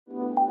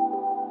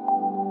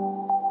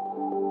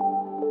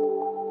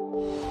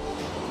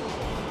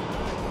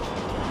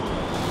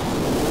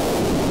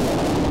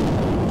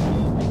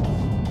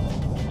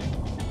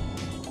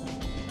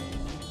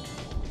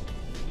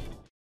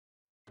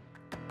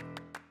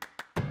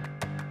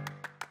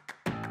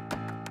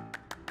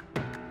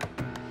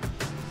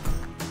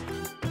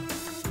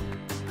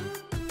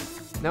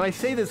Now I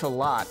say this a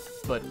lot,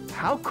 but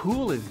how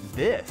cool is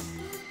this?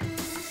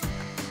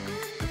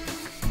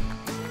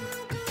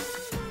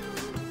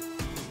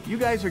 You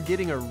guys are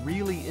getting a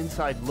really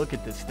inside look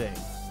at this thing.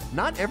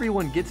 Not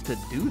everyone gets to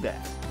do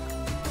that.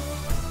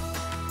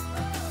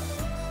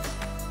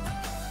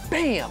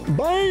 Bam!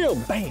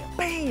 Bam! Bam!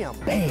 Bam!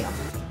 Bam!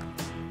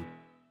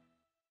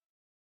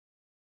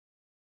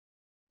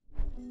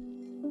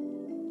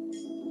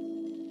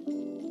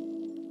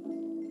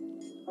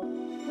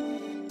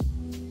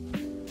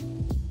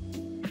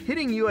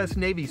 Hitting U.S.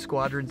 Navy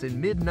squadrons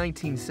in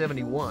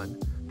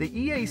mid-1971, the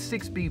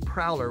EA-6B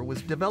Prowler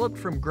was developed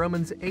from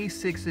Grumman's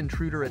A-6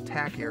 Intruder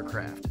attack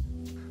aircraft.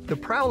 The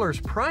Prowler's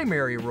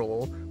primary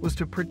role was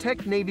to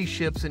protect Navy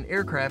ships and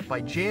aircraft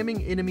by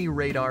jamming enemy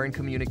radar and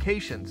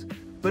communications,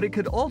 but it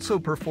could also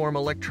perform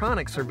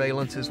electronic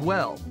surveillance as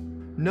well.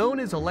 Known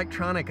as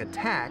electronic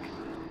attack,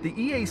 the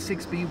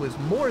EA-6B was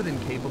more than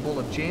capable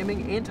of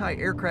jamming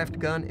anti-aircraft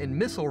gun and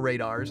missile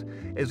radars,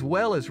 as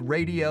well as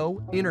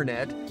radio,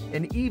 internet,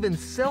 and even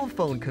cell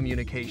phone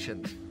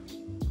communications.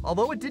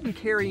 Although it didn't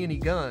carry any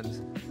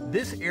guns,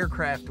 this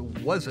aircraft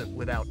wasn't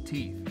without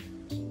teeth.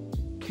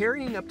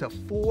 Carrying up to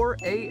 4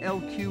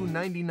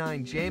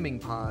 ALQ-99 jamming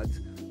pods,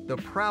 the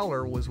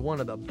Prowler was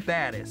one of the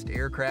baddest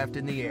aircraft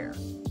in the air.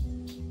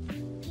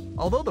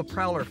 Although the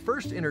Prowler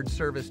first entered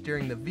service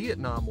during the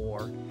Vietnam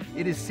War,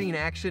 it has seen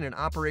action in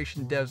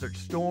Operation Desert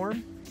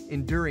Storm,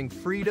 Enduring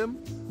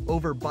Freedom,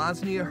 over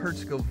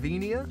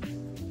Bosnia-Herzegovina,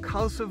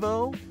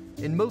 Kosovo,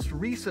 and most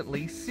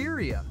recently,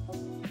 Syria.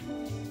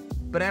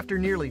 But after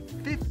nearly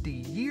 50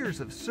 years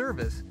of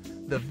service,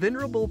 the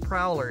venerable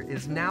Prowler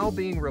is now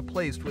being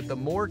replaced with the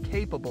more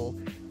capable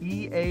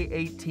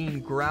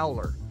EA-18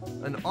 Growler,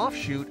 an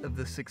offshoot of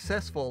the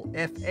successful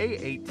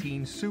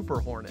FA-18 Super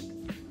Hornet.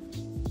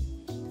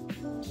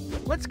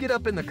 Let's get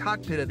up in the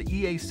cockpit of the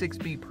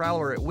EA-6B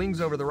Prowler at Wings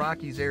Over the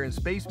Rockies Air and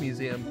Space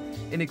Museum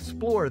and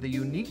explore the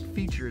unique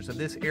features of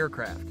this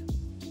aircraft.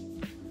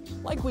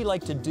 Like we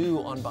like to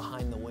do on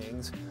Behind the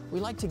Wings, we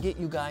like to get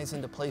you guys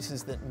into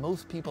places that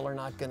most people are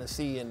not going to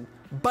see, and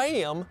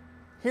bam,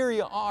 here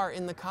you are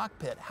in the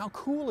cockpit. How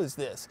cool is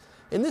this?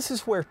 And this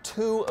is where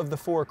 2 of the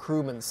 4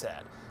 crewmen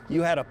sat.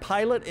 You had a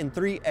pilot and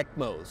 3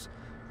 ECMOs,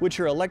 which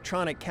are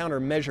electronic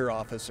countermeasure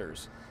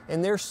officers.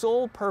 And their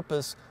sole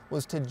purpose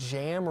was to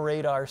jam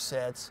radar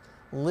sets,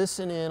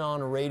 listen in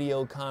on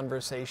radio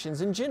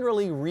conversations, and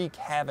generally wreak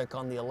havoc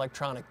on the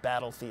electronic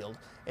battlefield.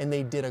 And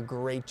they did a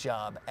great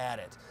job at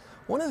it.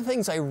 One of the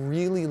things I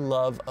really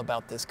love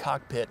about this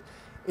cockpit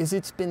is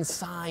it's been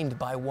signed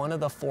by one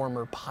of the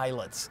former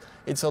pilots.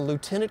 It's a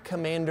Lieutenant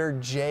Commander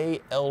J.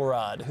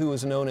 Elrod, who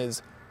is known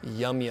as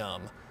Yum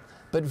Yum.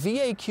 But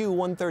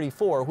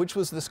VAQ-134, which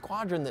was the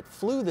squadron that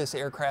flew this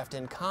aircraft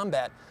in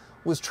combat,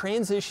 was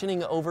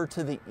transitioning over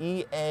to the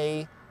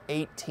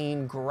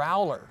EA-18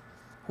 Growler,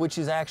 which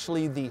is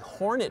actually the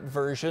Hornet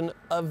version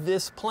of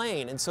this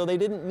plane. And so they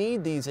didn't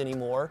need these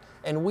anymore,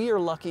 and we are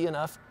lucky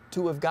enough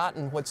to have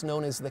gotten what's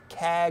known as the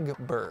CAG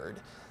bird.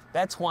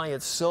 That's why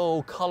it's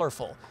so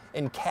colorful.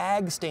 And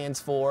CAG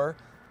stands for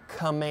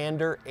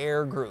Commander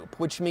Air Group,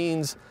 which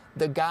means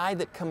the guy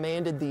that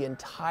commanded the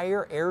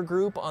entire air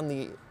group on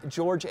the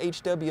George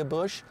H.W.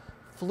 Bush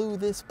flew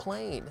this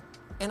plane,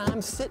 and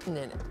I'm sitting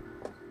in it.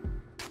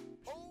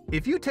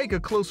 If you take a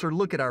closer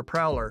look at our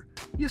Prowler,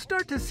 you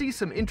start to see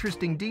some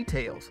interesting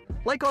details.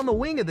 Like on the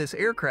wing of this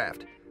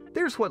aircraft,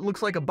 there's what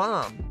looks like a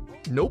bomb.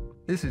 Nope,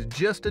 this is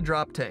just a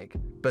drop tank,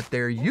 but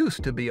there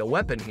used to be a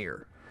weapon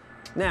here.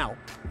 Now,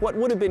 what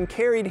would have been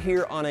carried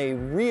here on a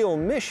real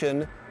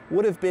mission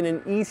would have been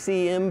an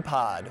ECM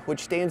pod,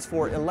 which stands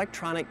for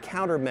Electronic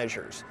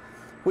Countermeasures,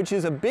 which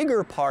is a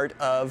bigger part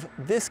of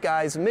this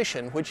guy's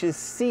mission, which is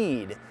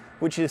SEED,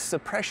 which is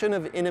Suppression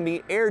of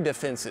Enemy Air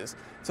Defenses.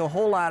 It's a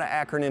whole lot of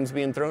acronyms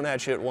being thrown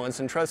at you at once,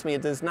 and trust me,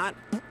 it does not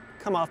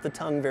come off the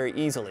tongue very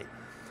easily.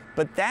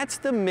 But that's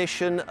the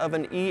mission of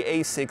an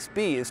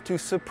EA-6B, is to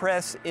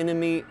suppress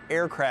enemy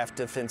aircraft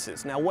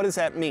defenses. Now, what does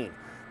that mean?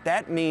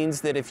 That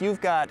means that if you've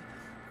got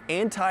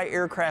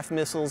anti-aircraft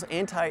missiles,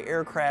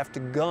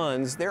 anti-aircraft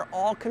guns, they're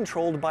all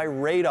controlled by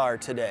radar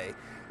today.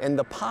 And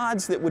the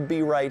pods that would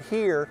be right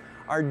here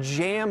are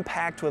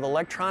jam-packed with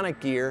electronic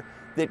gear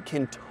that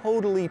can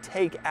totally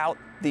take out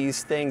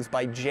these things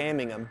by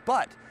jamming them.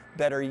 But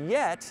better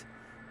yet,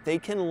 they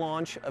can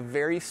launch a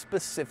very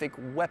specific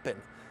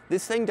weapon.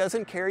 This thing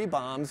doesn't carry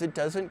bombs, it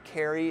doesn't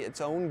carry its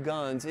own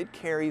guns, it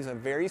carries a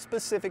very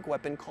specific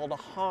weapon called a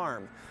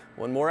HARM.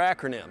 One more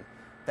acronym.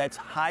 That's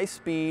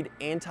High-Speed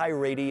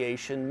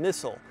Anti-Radiation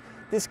Missile.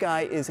 This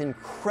guy is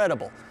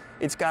incredible.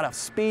 It's got a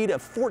speed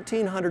of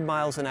 1,400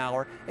 miles an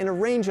hour and a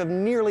range of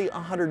nearly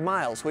 100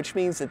 miles, which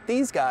means that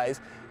these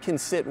guys can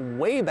sit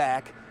way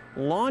back,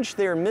 launch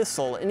their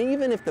missile, and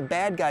even if the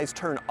bad guys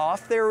turn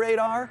off their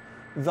radar,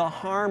 the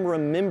HARM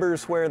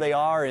remembers where they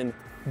are and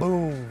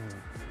boom,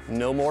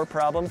 no more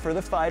problem for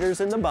the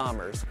fighters and the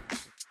bombers.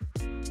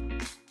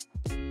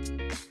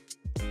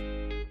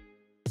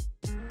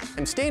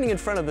 I'm standing in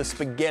front of the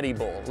spaghetti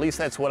bowl, at least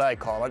that's what I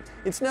call it.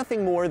 It's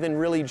nothing more than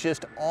really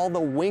just all the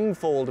wing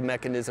fold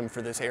mechanism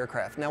for this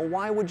aircraft. Now,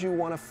 why would you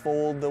want to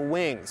fold the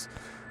wings?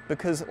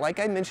 Because, like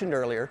I mentioned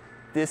earlier,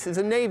 this is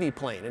a Navy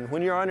plane, and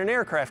when you're on an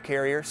aircraft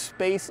carrier,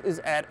 space is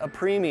at a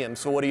premium.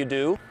 So what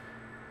do?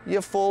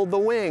 You fold the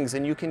wings,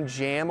 and you can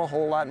jam a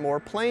whole lot more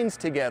planes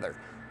together.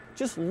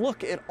 Just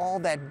look at all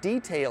that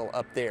detail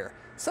up there.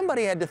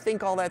 Somebody had to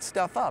think all that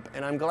stuff up,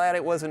 and I'm glad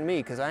it wasn't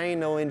me, because I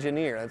ain't no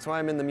engineer. That's why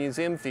I'm in the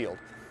museum field.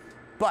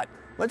 But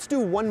let's do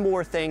one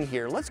more thing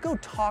here. Let's go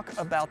talk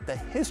about the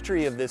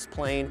history of this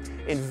plane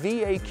in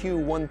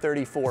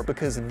VAQ-134,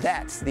 because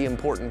that's the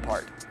important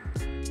part.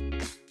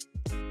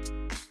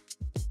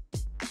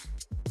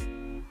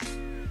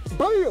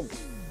 Bam!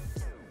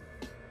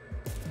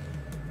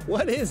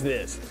 What is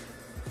this?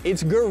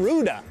 It's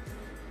Garuda.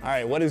 All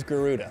right, what is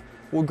Garuda?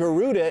 Well,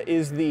 Garuda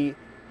is the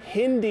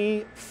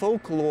Hindi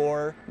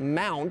folklore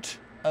mount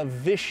of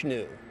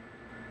Vishnu.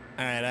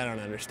 All right, I don't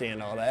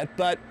understand all that,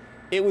 but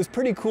it was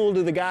pretty cool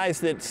to the guys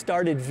that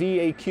started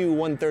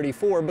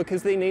VAQ-134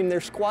 because they named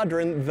their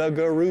squadron the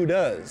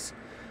Garudas.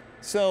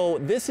 So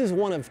this is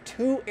one of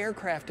 2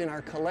 aircraft in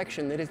our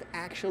collection that has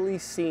actually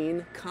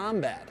seen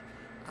combat.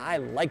 I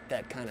like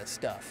that kind of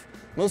stuff.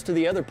 Most of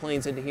the other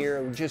planes in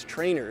here are just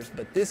trainers,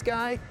 but this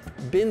guy,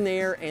 been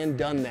there and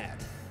done that.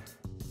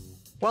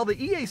 While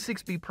the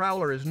EA-6B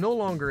Prowler is no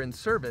longer in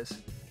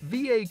service,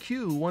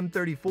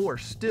 VAQ-134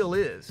 still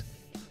is.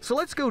 So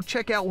let's go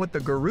check out what the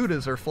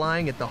Garudas are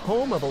flying at the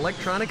home of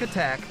electronic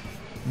attack,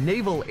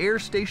 Naval Air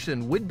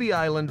Station Whidbey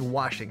Island,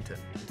 Washington.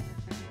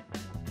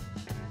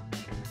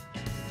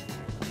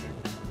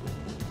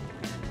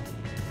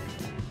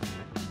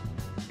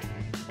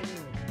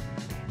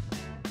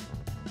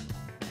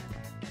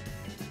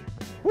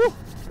 Woo!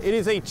 It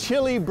is a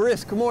chilly,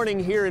 brisk morning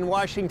here in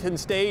Washington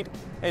State,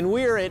 and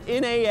we're at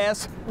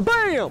NAS,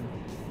 bam!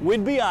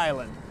 Whidbey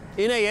Island.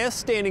 NAS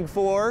standing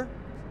for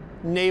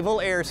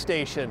Naval Air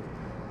Station.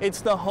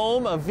 It's the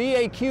home of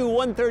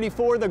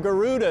VAQ-134, the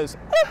Garudas.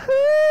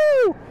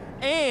 Woohoo!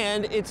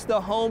 And it's the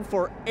home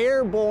for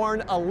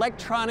airborne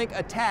electronic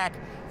attack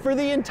for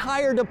the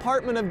entire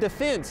Department of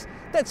Defense.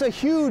 That's a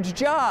huge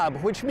job,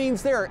 which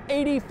means there are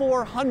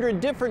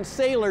 8,400 different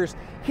sailors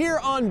here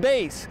on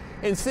base.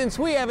 And since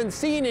we haven't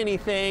seen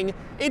anything,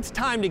 it's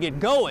time to get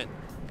going.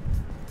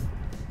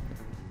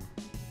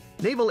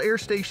 Naval Air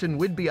Station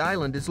Whidbey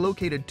Island is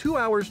located 2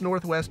 hours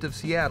northwest of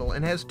Seattle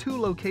and has 2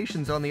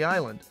 locations on the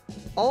island.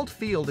 Alt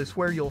Field is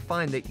where you'll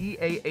find the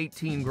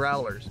EA-18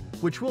 Growlers,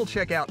 which we'll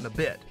check out in a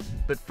bit.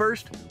 But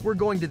first, we're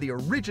going to the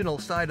original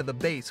side of the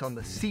base on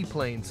the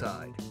seaplane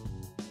side.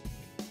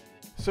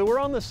 So we're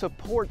on the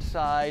support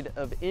side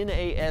of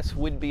NAS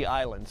Whidbey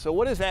Island. So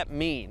what does that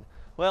mean?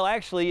 Well,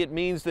 actually, it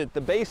means that the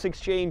base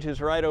exchange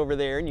is right over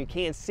there, and you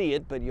can't see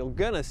it, but you're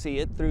gonna see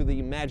it through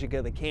the magic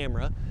of the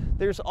camera.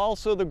 There's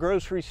also the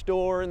grocery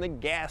store and the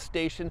gas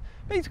station,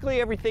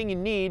 basically everything you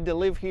need to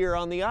live here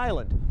on the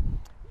island.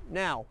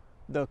 Now,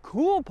 the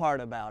cool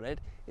part about it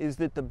is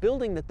that the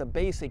building that the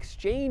base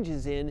exchange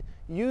is in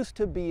used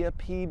to be a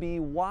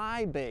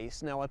PBY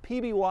base. Now, a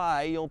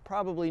PBY, you'll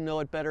probably know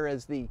it better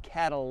as the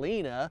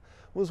Catalina,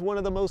 was one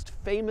of the most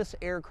famous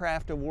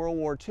aircraft of World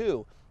War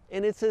II,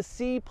 and it's a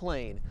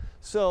seaplane.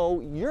 So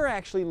you're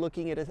actually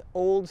looking at an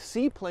old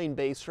seaplane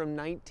base from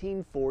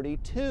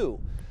 1942.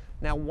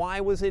 Now, why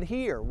was it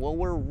here? Well,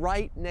 we're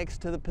right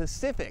next to the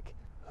Pacific.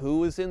 Who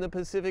was in the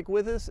Pacific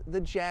with us?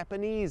 The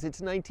Japanese. It's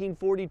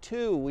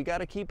 1942. We got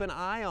to keep an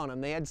eye on them.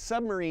 They had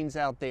submarines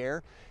out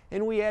there,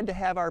 and we had to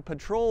have our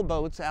patrol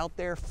boats out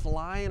there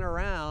flying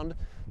around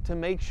to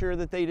make sure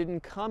that they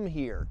didn't come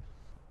here.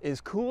 As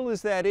cool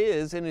as that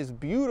is, and as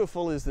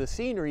beautiful as the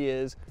scenery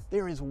is,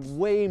 there is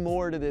way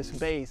more to this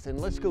base, and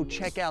let's go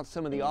check out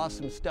some of the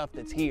awesome stuff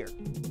that's here.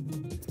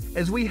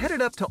 As we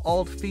headed up to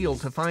Alt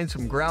Field to find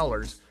some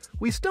growlers,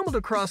 we stumbled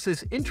across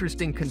this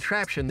interesting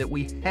contraption that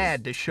we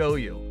had to show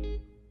you.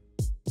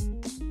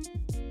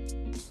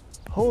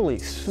 Holy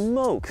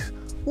smokes,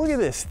 look at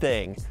this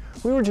thing.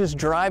 We were just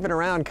driving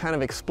around kind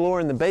of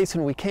exploring the base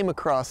and we came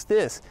across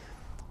this.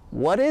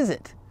 What is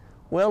it?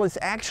 Well, it's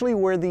actually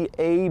where the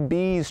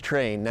A-Bs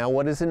train. Now,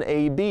 what is an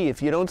A-B?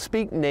 If you don't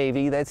speak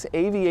Navy, that's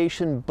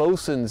aviation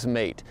bosun's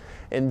mate.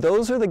 And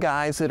those are the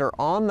guys that are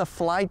on the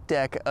flight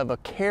deck of a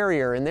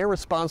carrier, and they're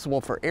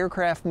responsible for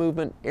aircraft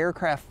movement,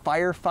 aircraft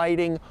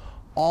firefighting,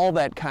 all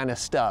that kind of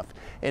stuff.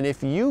 And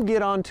if you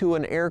get onto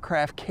an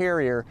aircraft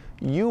carrier,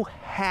 you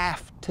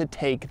have to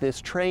take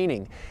this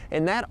training.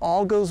 And that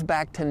all goes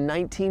back to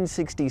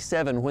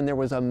 1967 when there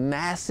was a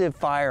massive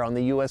fire on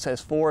the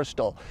USS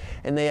Forrestal,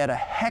 and they had a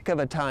heck of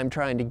a time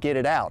trying to get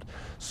it out.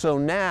 So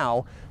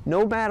now,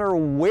 no matter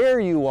where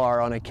you are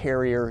on a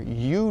carrier,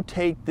 you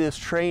take this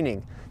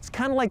training. It's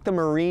kind of like the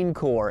Marine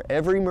Corps.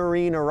 Every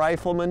Marine a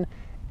rifleman,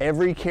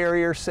 every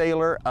carrier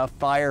sailor a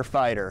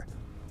firefighter.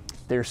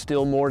 There's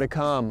still more to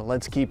come.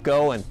 Let's keep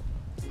going.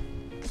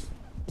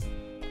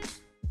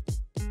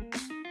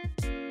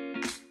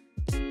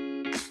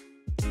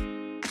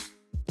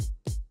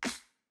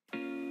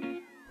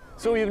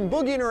 So we've been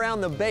boogieing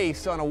around the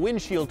base on a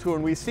windshield tour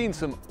and we've seen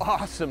some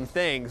awesome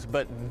things,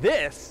 but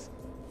this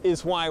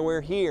is why we're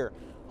here.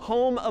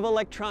 Home of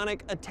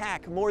electronic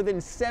attack, more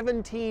than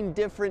 17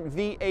 different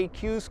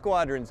VAQ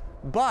squadrons.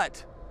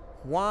 But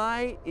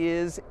why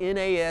is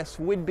NAS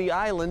Whidbey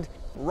Island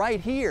right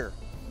here?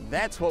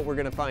 That's what we're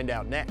gonna find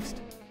out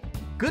next.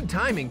 Good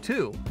timing,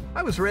 too.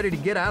 I was ready to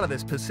get out of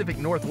this Pacific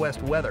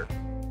Northwest weather.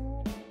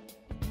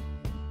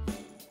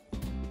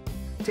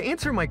 To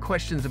answer my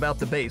questions about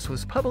the base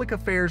was Public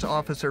Affairs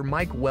Officer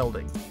Mike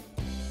Welding.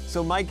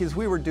 So Mike, as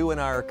we were doing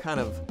our kind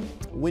of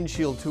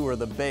windshield tour of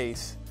the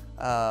base,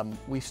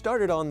 we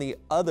started on the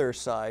other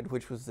side,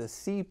 which was the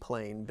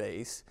seaplane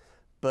base,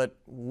 but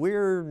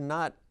we're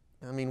not,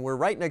 I mean, we're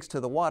right next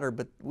to the water,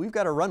 but we've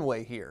got a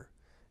runway here,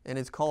 and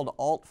it's called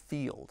Alt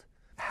Field.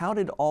 How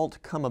did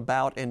Alt come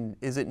about, and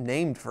is it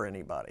named for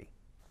anybody?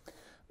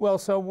 Well,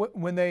 so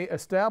when they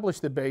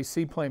established the base,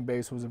 Seaplane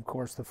Base was, of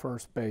course, the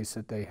first base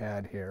that they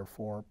had here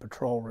for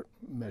patrol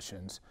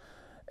missions.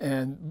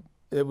 And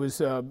it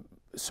was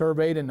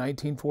surveyed in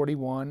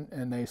 1941,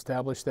 and they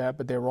established that,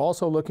 but they were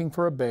also looking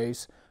for a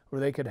base where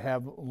they could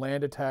have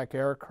land attack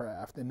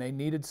aircraft, and they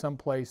needed some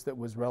place that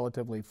was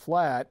relatively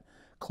flat.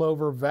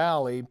 Clover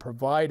Valley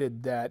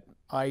provided that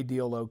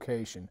ideal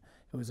location.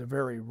 It was a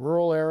very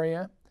rural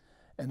area,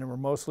 and there were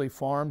mostly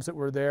farms that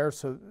were there,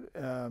 so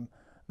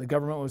the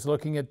government was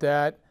looking at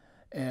that,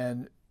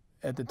 and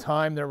at the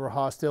time there were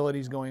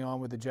hostilities going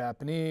on with the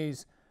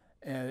Japanese,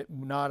 and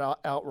not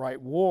outright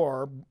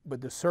war,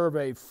 but the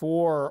survey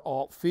for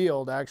Alt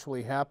Field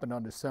actually happened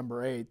on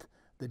December 8th,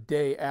 the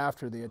day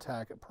after the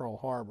attack at Pearl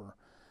Harbor.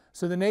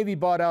 So the Navy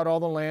bought out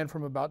all the land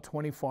from about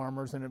 20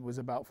 farmers, and it was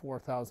about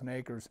 4,000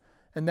 acres,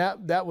 and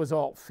that was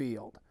Alt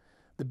Field.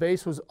 The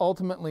base was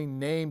ultimately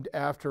named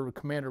after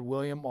Commander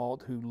William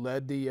Alt, who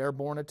led the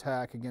airborne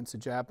attack against the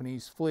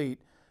Japanese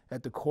fleet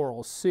at the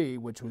Coral Sea,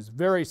 which was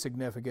very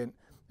significant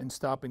in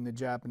stopping the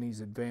Japanese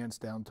advance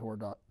down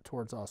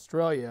towards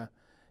Australia.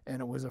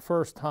 And it was the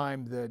first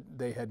time that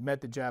they had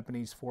met the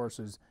Japanese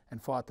forces and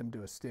fought them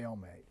to a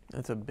stalemate.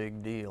 That's a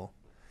big deal.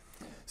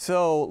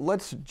 So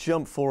let's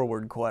jump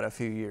forward quite a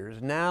few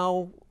years.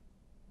 Now,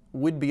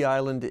 Whidbey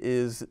Island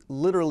is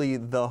literally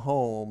the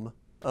home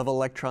of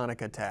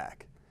electronic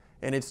attack.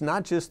 And it's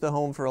not just the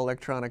home for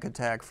electronic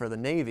attack for the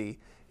Navy,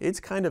 it's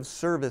kind of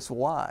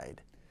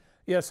service-wide.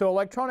 Yeah, so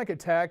electronic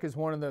attack is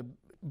one of the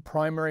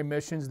primary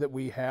missions that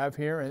we have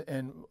here,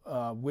 and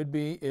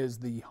Whidbey is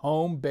the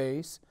home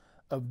base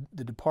of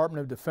the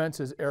Department of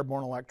Defense's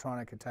Airborne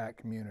Electronic Attack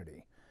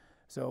Community.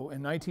 So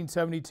in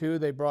 1972,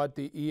 they brought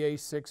the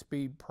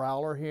EA-6B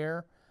Prowler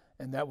here,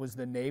 and that was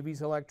the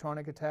Navy's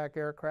electronic attack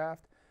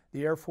aircraft.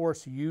 The Air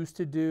Force used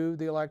to do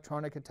the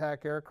electronic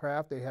attack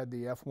aircraft. They had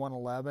the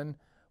F-111,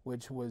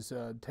 which was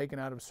taken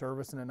out of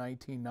service in the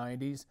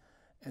 1990s.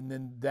 And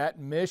then that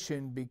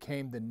mission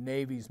became the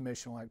Navy's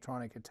mission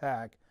electronic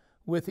attack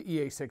with the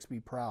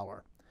EA-6B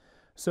Prowler.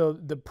 So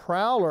the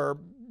Prowler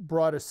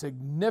brought a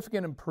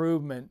significant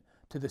improvement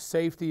to the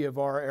safety of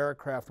our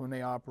aircraft when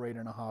they operate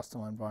in a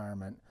hostile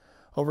environment.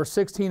 Over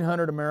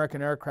 1,600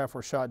 American aircraft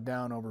were shot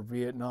down over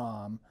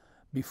Vietnam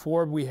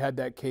before we had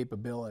that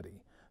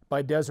capability.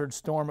 By Desert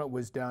Storm, it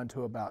was down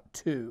to about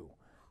 2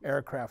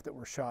 aircraft that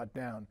were shot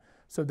down.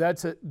 So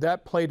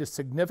that played a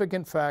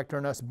significant factor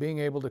in us being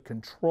able to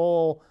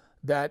control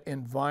that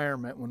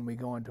environment when we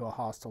go into a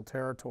hostile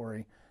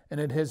territory,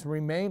 and it has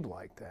remained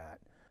like that.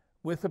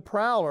 With the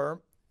Prowler,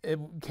 it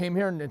came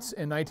here in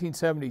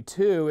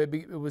 1972.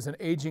 It was an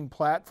aging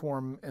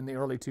platform in the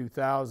early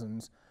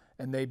 2000s,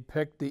 and they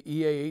picked the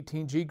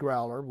EA-18G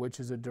Growler,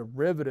 which is a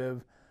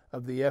derivative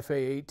of the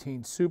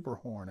FA-18 Super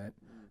Hornet,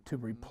 to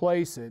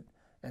replace it,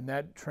 and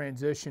that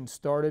transition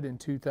started in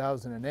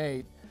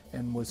 2008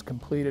 and was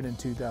completed in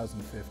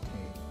 2015.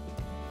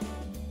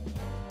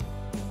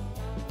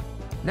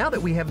 Now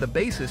that we have the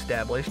base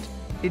established,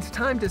 it's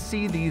time to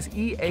see these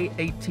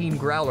EA-18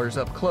 Growlers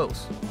up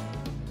close.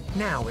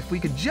 Now, if we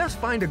could just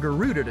find a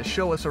Garuda to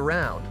show us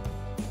around.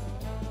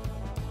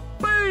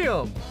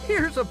 Bam!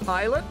 Here's a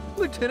pilot,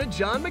 Lieutenant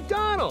John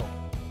McDonald.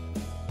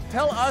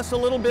 Tell us a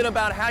little bit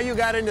about how you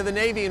got into the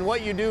Navy and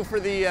what you do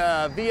for the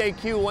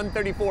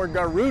VAQ-134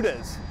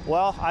 Garudas.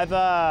 Well,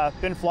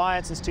 I've been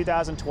flying since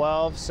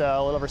 2012, so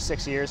a little over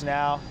 6 years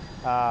now.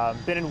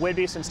 Been in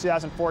Whidbey since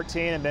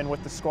 2014 and been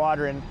with the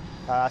squadron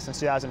since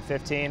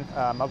 2015.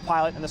 I'm a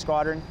pilot in the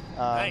squadron.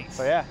 Nice.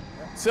 So yeah.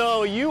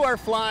 So you are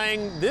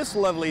flying this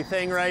lovely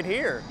thing right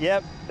here.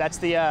 Yep, that's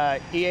the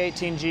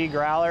EA-18G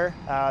Growler.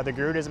 The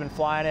Garuda has been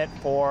flying it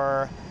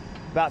for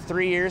about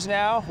 3 years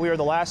now. We were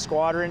the last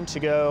squadron to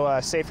go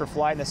safe for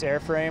flight in this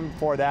airframe.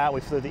 Before that, we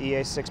flew the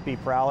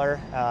EA-6B Prowler,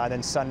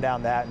 then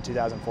sundowned that in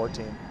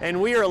 2014. And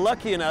we are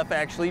lucky enough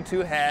actually to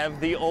have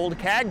the old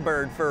CAG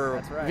bird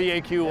for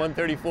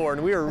VAQ-134,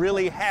 and we are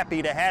really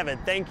happy to have it.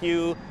 Thank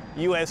you,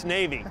 U.S.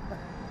 Navy.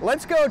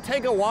 Let's go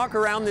take a walk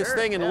around this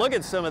thing and look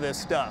at some of this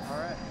stuff. All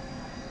right.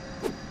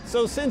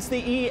 So since the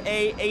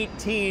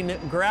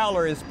EA-18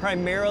 Growler is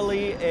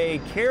primarily a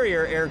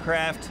carrier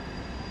aircraft,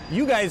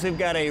 you guys have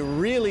got a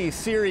really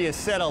serious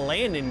set of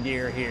landing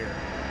gear here.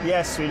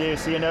 Yes, we do.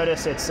 So you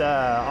notice it's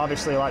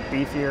obviously a lot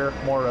beefier,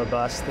 more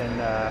robust than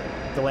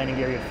the landing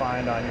gear you'd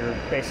find on your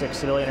basic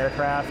civilian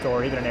aircraft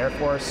or even an Air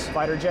Force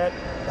fighter jet.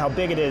 How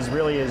big it is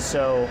really is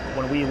so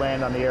when we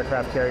land on the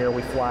aircraft carrier,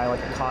 we fly like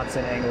a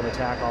constant angle of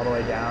attack all the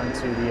way down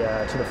to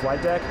the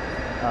flight deck.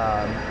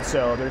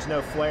 So there's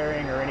no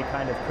flaring or any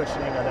kind of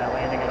cushioning of that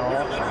landing at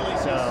all.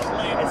 So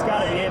it's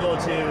got to be able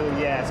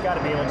to, it's got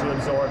to be able to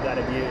absorb that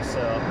abuse.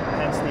 So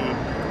hence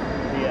the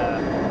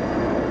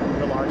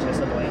largeness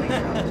of the landing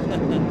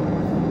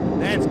gear.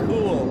 That's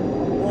cool.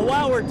 Well,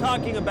 while we're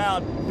talking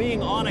about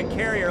being on a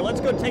carrier,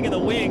 let's go take the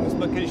wings,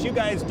 because you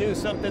guys do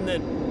something that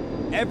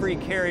every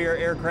carrier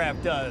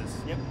aircraft does.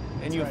 Yep.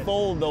 And you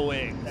fold the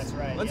wings. That's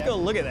right. Let's go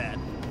look at that.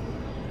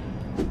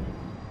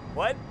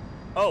 What?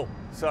 Oh,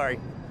 sorry.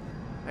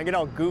 I get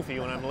all goofy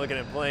when I'm looking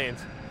at planes.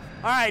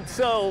 All right,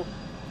 so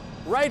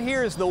right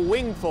here is the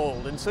wing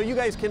fold. And so you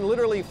guys can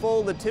literally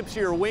fold the tips of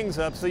your wings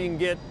up so you can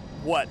get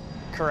what?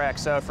 Correct.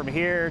 So from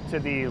here to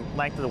the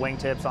length of the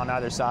wingtips on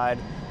either side,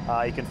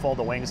 you can fold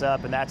the wings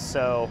up, and that's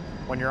so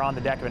when you're on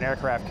the deck of an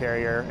aircraft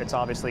carrier, it's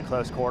obviously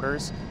close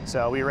quarters.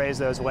 So we raise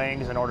those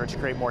wings in order to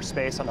create more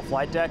space on the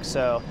flight deck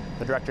so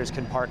the directors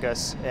can park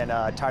us in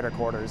tighter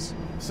quarters.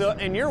 So,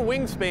 and your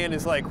wingspan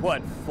is like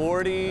what,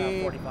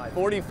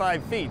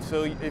 45 feet.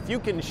 So if you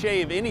can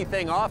shave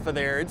anything off of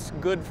there, it's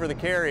good for the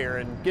carrier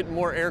and get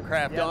more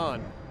aircraft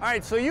on. All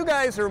right, so you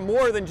guys are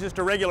more than just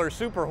a regular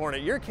Super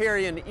Hornet. You're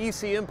carrying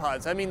ECM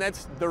pods. I mean,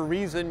 that's the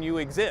reason you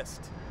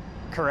exist.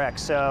 Correct.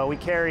 So we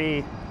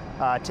carry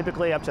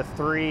typically up to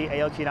 3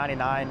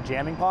 ALQ-99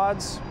 jamming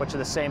pods, which are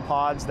the same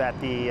pods that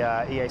the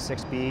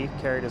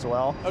EA-6B carried as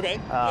well. Okay.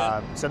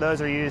 So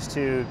those are used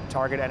to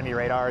target enemy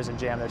radars and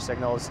jam their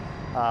signals.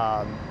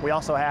 We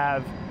also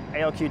have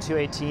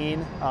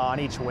ALQ-218 on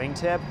each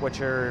wingtip, which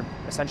are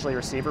essentially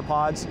receiver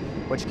pods,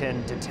 which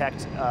can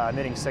detect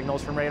emitting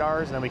signals from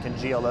radars, and then we can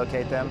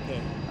geolocate them.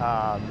 Okay.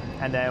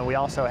 And then we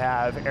also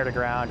have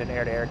air-to-ground and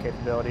air-to-air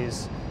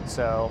capabilities.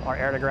 So our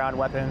air-to-ground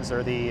weapons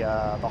are the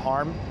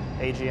HARM,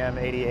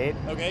 AGM-88,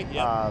 okay,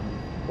 yeah.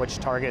 which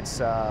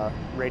targets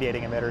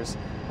radiating emitters.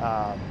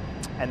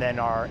 And then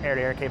our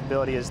air-to-air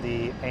capability is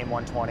the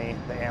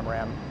AIM-120, the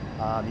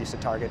AMRAAM, used to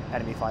target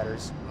enemy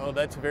fighters. Oh,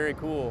 that's very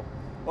cool.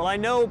 Well, I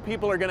know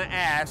people are going to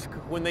ask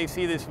when they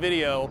see this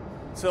video,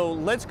 so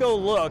let's go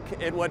look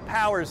at what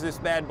powers this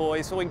bad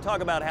boy so we can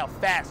talk about how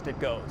fast it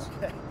goes.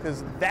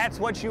 Because that's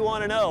what you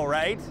want to know,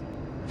 right?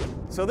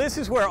 So this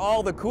is where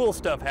all the cool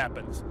stuff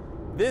happens.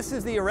 This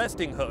is the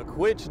arresting hook,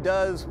 which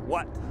does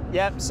what?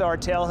 Yep, so our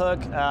tail hook,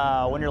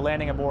 when you're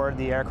landing aboard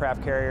the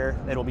aircraft carrier,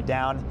 it'll be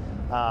down,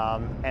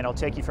 and it'll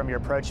take you from your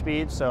approach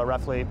speed, so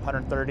roughly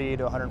 130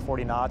 to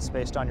 140 knots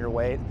based on your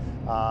weight,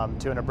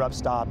 to an abrupt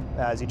stop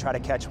as you try to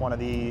catch one of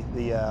the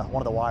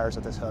wires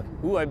with this hook.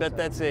 Ooh, I bet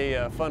that's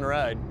a fun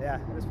ride. Yeah,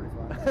 it is pretty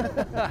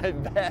fun. I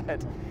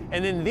bet.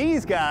 And then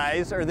these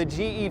guys are the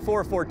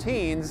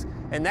GE-414s,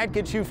 and that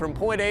gets you from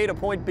point A to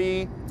point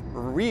B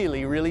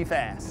really, really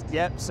fast.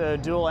 Yep, so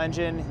dual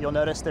engine. You'll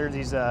notice there's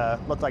these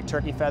look like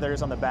turkey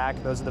feathers on the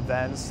back. Those are the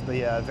vents,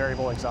 the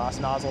variable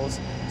exhaust nozzles.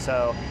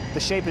 So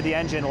the shape of the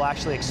engine will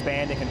actually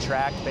expand and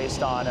contract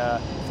based on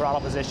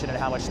throttle position and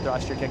how much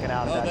thrust you're kicking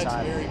out at that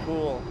time. That's very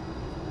cool.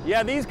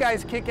 Yeah, these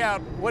guys kick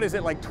out, what is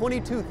it, like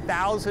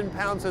 22,000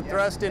 pounds of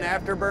thrust in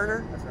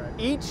afterburner? That's right.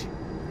 Each?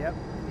 Yep,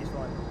 each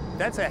one.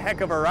 That's a heck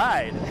of a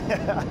ride.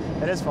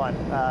 It is fun.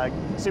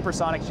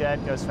 Supersonic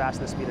jet goes fast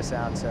at the speed of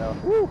sound, so.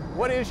 Woo.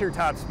 What is your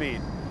top speed?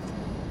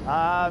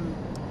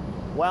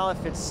 Well,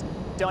 if it's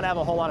don't have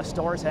a whole lot of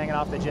stores hanging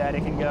off the jet,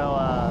 it can go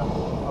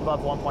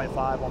above 1.5,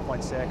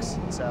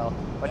 1.6. So,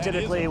 but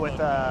typically with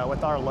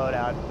our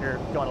loadout, you're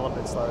going a little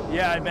bit slower.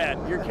 Yeah, I bet.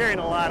 You're carrying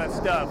a lot of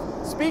stuff.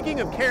 Speaking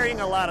of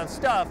carrying a lot of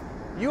stuff,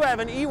 you have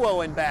an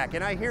EWO in back,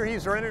 and I hear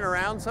he's running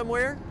around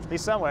somewhere.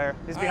 He's somewhere.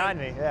 He's behind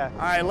me. Yeah. All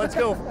right, let's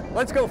go.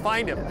 Let's go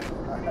find him.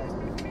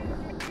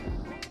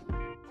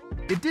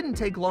 It didn't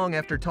take long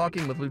after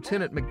talking with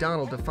Lieutenant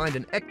McDonald to find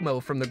an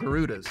ECMO from the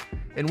Garudas,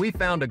 and we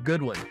found a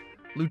good one.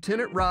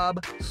 Lieutenant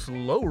Rob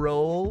Slow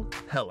Roll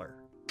Heller.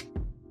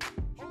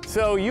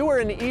 So you were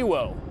an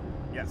EWO.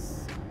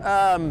 Yes.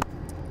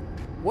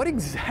 What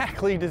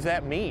exactly does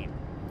that mean?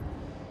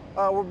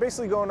 We're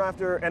basically going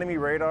after enemy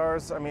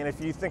radars. I mean, if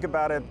you think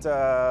about it,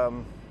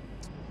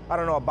 I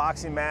don't know, a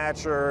boxing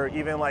match or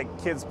even like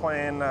kids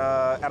playing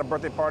at a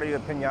birthday party, a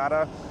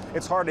piñata,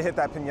 it's hard to hit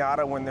that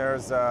piñata when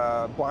there's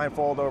a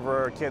blindfold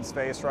over a kid's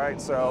face, right?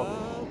 So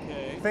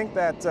I think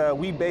that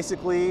we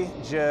basically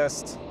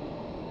just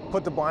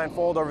put the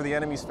blindfold over the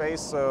enemy's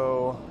face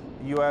so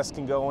the U.S.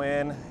 can go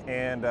in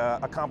and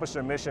accomplish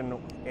their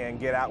mission and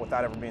get out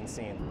without ever being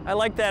seen. I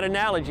like that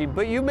analogy,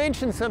 but you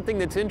mentioned something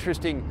that's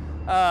interesting.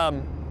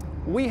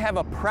 We have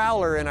a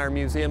Prowler in our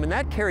museum, and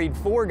that carried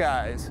 4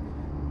 guys.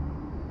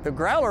 The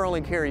Growler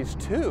only carries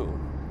 2.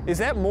 Is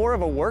that more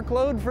of a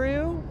workload for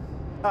you?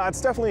 It's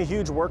definitely a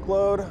huge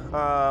workload,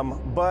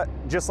 but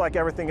just like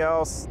everything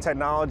else,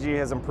 technology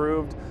has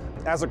improved.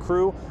 As a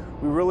crew,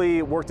 we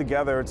really work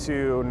together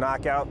to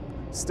knock out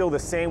still the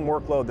same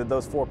workload that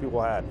those 4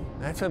 people had.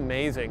 That's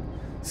amazing.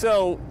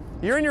 So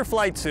you're in your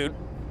flight suit,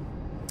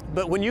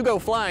 But when you go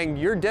flying,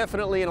 you're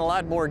definitely in a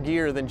lot more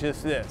gear than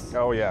just this.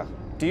 Oh yeah.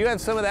 Do you have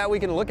some of that we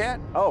can look at?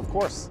 Oh, of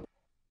course.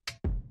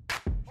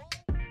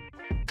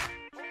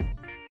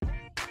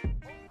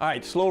 All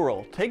right, slow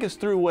roll. Take us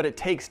through what it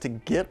takes to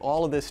get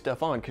all of this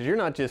stuff on, because you're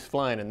not just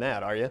flying in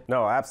that, are you?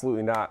 No,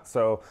 absolutely not.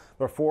 So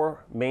there are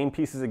 4 main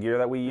pieces of gear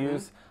that we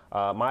use.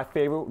 My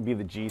favorite would be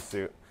the G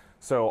suit.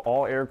 So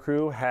all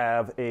aircrew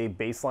have a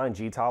baseline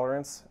G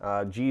tolerance,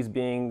 G's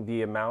being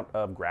the amount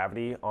of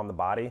gravity on the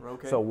body.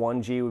 Okay. So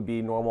 1 G would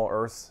be normal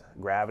Earth's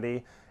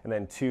gravity, and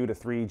then 2 to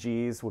 3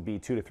 G's would be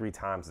 2 to 3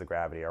 times the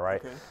gravity, all right?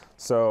 Okay.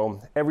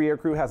 So every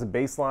aircrew has a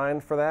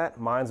baseline for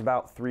that. Mine's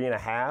about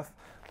 3.5,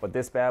 but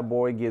this bad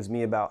boy gives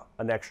me about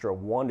an extra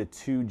 1 to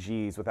 2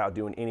 G's without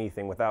doing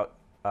anything, without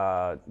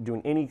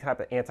doing any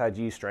type of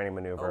anti-G straining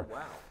maneuver. Oh,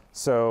 wow.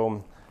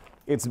 So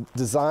it's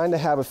designed to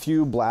have a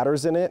few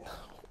bladders in it.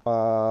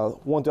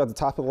 One at the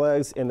top of the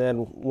legs and then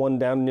one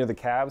down near the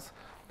calves,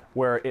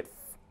 where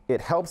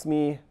it helps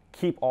me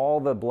keep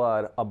all the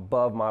blood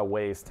above my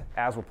waist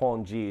as we're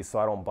pulling G's, so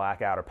I don't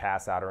black out or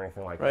pass out or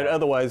anything like Right, that.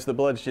 otherwise the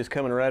blood's just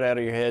coming right out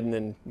of your head and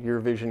then your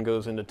vision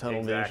goes into tunnel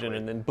Exactly. vision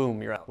and then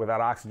boom, you're out.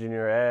 Without oxygen in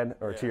your head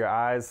or to your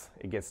eyes,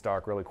 it gets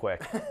dark really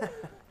quick.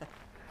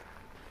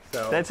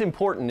 So That's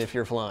important if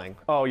you're flying.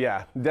 oh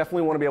yeah,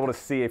 definitely want to be able to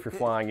see if you're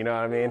flying, you know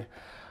what I mean?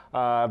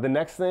 The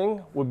next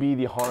thing would be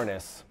the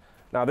harness.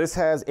 Now this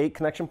has 8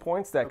 connection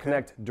points that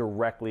connect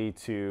directly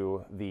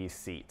to the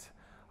seat,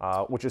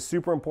 which is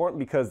super important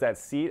because that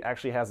seat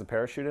actually has a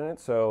parachute in it.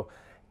 So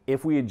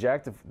if we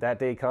eject, if that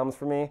day comes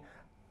for me,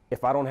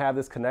 if I don't have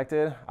this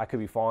connected, I could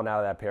be falling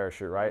out of that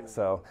parachute, right?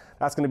 So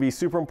that's going to be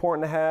super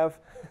important to have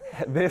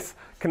this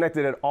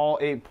connected at all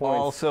 8 points.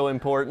 Also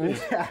important.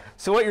 Yeah.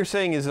 So what you're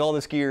saying is all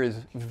this gear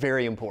is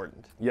very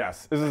important.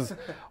 Yes,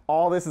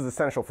 all this is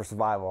essential for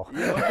survival.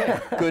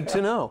 Good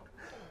to know.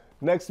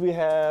 Next we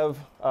have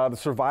the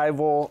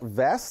survival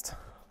vest.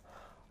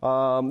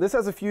 This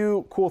has a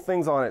few cool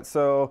things on it.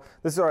 So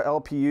this is our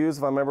LPUs.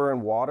 If I'm ever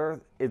in water,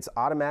 it's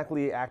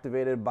automatically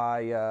activated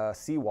by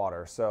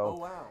seawater.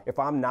 So if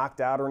I'm knocked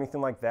out or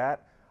anything like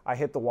that, I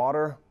hit the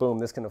water, boom,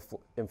 this can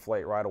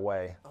inflate right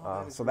away.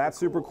 So that's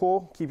super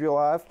cool, keep you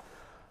alive.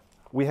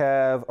 We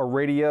have a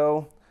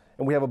radio,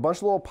 and we have a bunch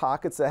of little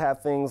pockets that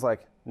have things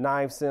like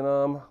knives in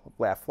them,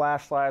 we have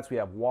flashlights, we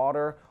have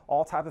water,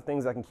 all types of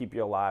things that can keep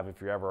you alive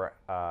if you're ever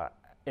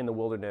in the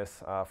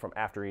wilderness from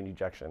after an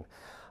ejection.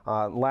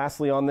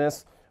 Lastly on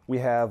this, we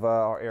have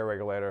our air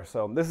regulator.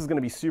 So this is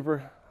gonna be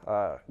super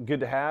good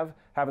to have,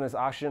 having this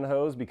oxygen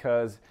hose,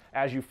 because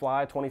as you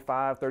fly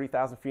 25,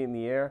 30,000 feet in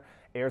the air,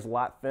 air's a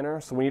lot thinner,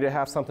 so we need to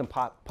have something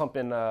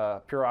pumping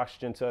pure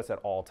oxygen to us at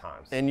all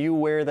times. And you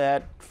wear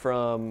that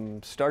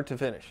from start to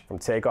finish? From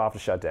takeoff to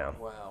shutdown.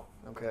 Wow,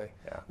 okay.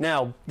 Yeah.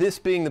 Now, this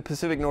being the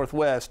Pacific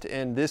Northwest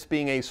and this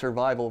being a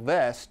survival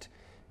vest,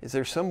 is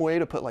there some way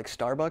to put like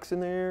Starbucks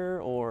in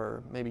there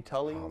or maybe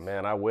Tully's? Oh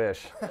man, I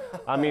wish.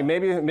 I mean,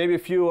 maybe a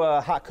few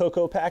hot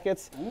cocoa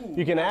packets. Ooh,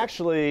 you can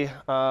actually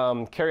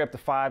carry up to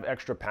 5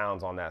 extra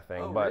pounds on that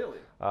thing, but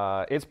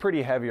really? It's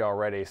pretty heavy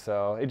already,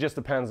 so it just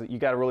depends. You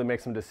got to really make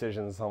some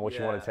decisions on what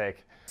you want to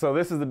take. So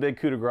this is the big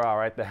coup de grace,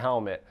 right? The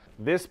helmet.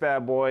 This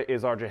bad boy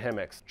is our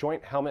JHMX,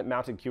 Joint Helmet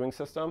Mounted Cueing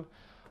System,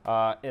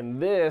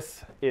 and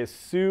this is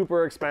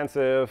super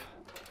expensive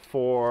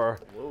for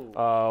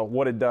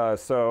what it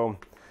does. So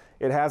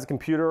it has a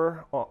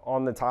computer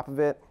on the top of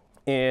it,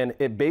 and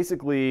it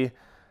basically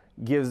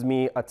gives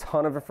me a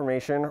ton of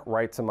information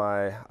right to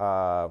my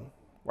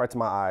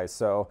eyes.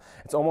 So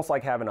it's almost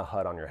like having a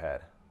HUD on your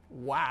head.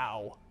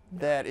 Wow,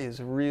 that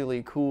is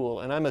really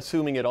cool. And I'm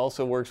assuming it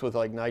also works with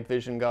like night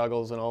vision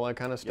goggles and all that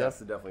kind of stuff?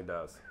 Yes, it definitely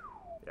does.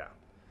 Yeah.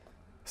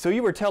 So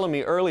you were telling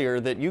me earlier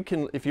that you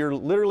can, if you're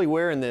literally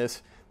wearing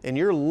this and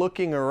you're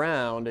looking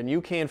around and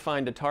you can't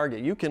find a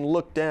target, you can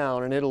look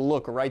down and it'll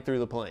look right through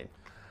the plane.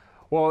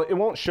 Well, it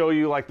won't show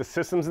you like the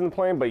systems in the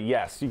plane, but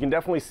yes, you can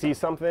definitely see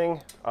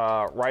something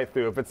right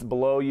through. If it's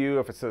below you,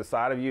 if it's to the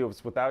side of you, if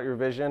it's without your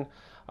vision.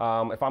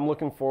 If I'm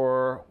looking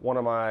for one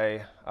of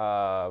my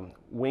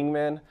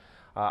wingmen,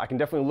 I can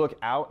definitely look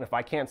out, and if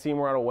I can't see him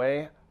right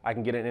away, I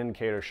can get an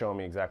indicator showing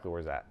me exactly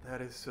where he's at. That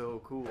is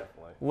so cool.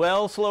 Definitely.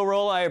 Well, Slow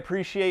Roll, I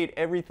appreciate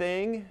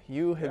everything.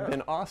 You have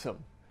been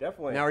awesome.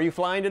 Definitely. Now, are you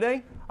flying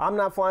today? I'm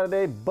not flying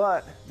today,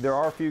 but there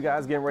are a few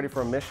guys getting ready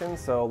for a mission,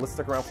 so let's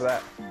stick around for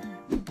that.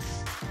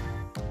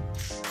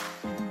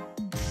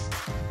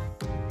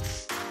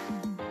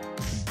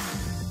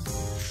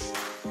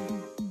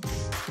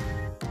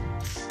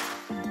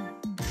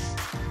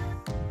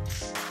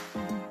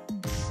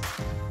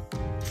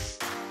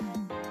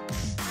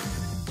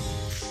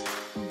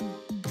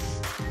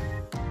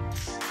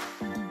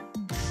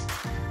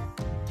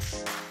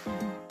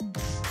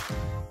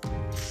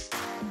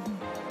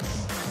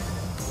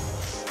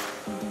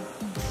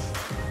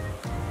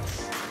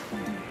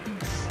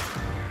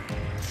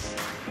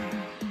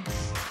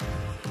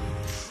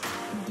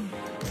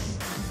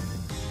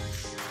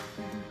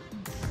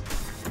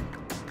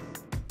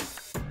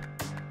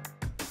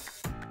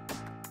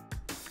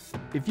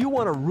 If you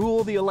want to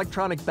rule the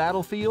electronic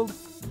battlefield,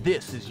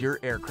 this is your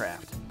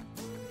aircraft.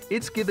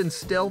 It's given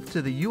stealth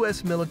to the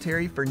U.S.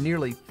 military for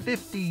nearly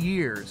 50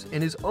 years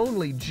and is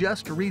only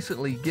just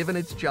recently given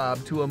its job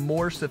to a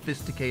more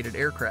sophisticated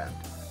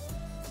aircraft.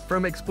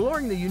 From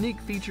exploring the unique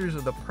features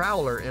of the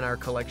Prowler in our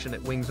collection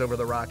at Wings Over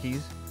the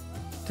Rockies,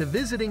 to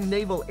visiting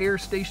Naval Air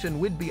Station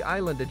Whidbey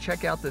Island to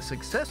check out the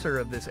successor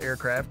of this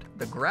aircraft,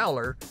 the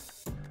Growler,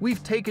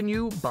 we've taken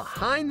you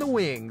behind the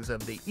wings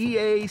of the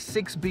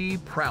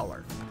EA-6B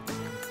Prowler.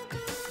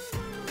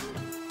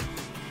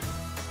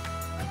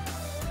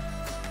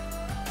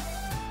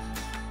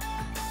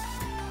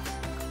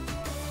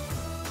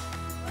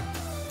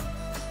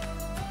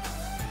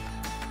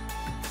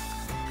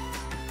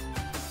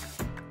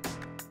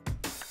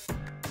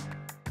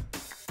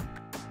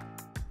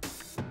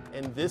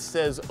 And this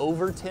says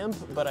over temp,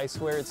 but I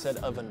swear it said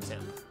oven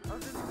temp.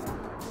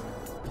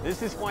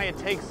 This is why it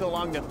takes so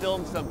long to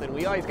film something.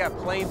 We always got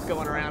planes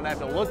going around, I have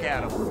to look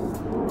at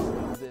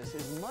them. This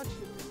as much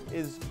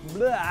as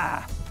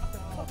blah.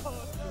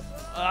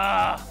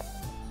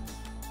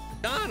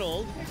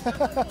 Donald.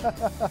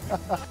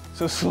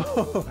 So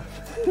slow.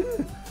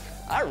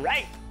 All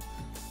right.